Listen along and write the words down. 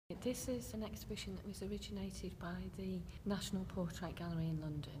This is an exhibition that was originated by the National Portrait Gallery in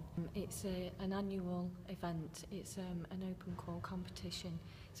London. It's an annual event. It's an open call competition,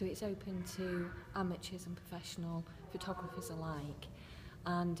 so it's open to amateurs and professional photographers alike,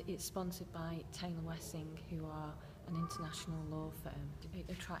 and it's sponsored by Taylor Wessing, who are an international law firm. It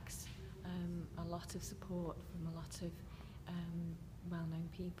attracts a lot of support from a lot of well-known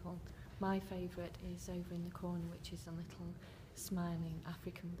people. My favourite is over in the corner, which is a little smiling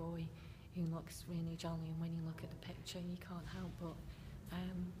African boy who looks really jolly, and when you look at the picture you can't help but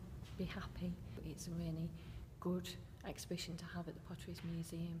be happy. It's a really good exhibition to have at the Potteries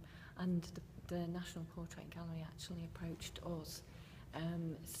Museum, and the National Portrait Gallery actually approached us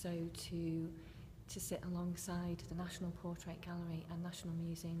so to sit alongside the National Portrait Gallery and National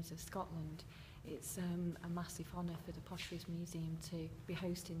Museums of Scotland. It's a massive honour for the Potteries Museum to be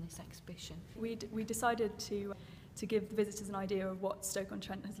hosting this exhibition. We decided to give the visitors an idea of what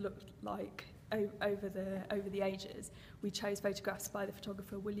Stoke-on-Trent has looked like over the ages. We chose photographs by the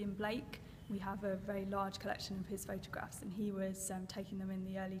photographer William Blake. We have a very large collection of his photographs, and he was taking them in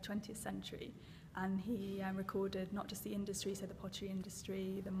the early 20th century, and he recorded not just the industry, so the pottery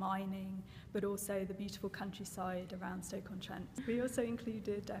industry, the mining, but also the beautiful countryside around Stoke-on-Trent. We also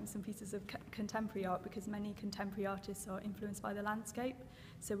included some pieces of contemporary art, because many contemporary artists are influenced by the landscape.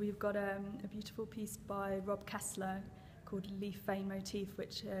 So we've got a beautiful piece by Rob Kessler called Leaf Vein Motif,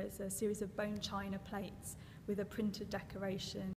 which is a series of bone china plates with a printed decoration.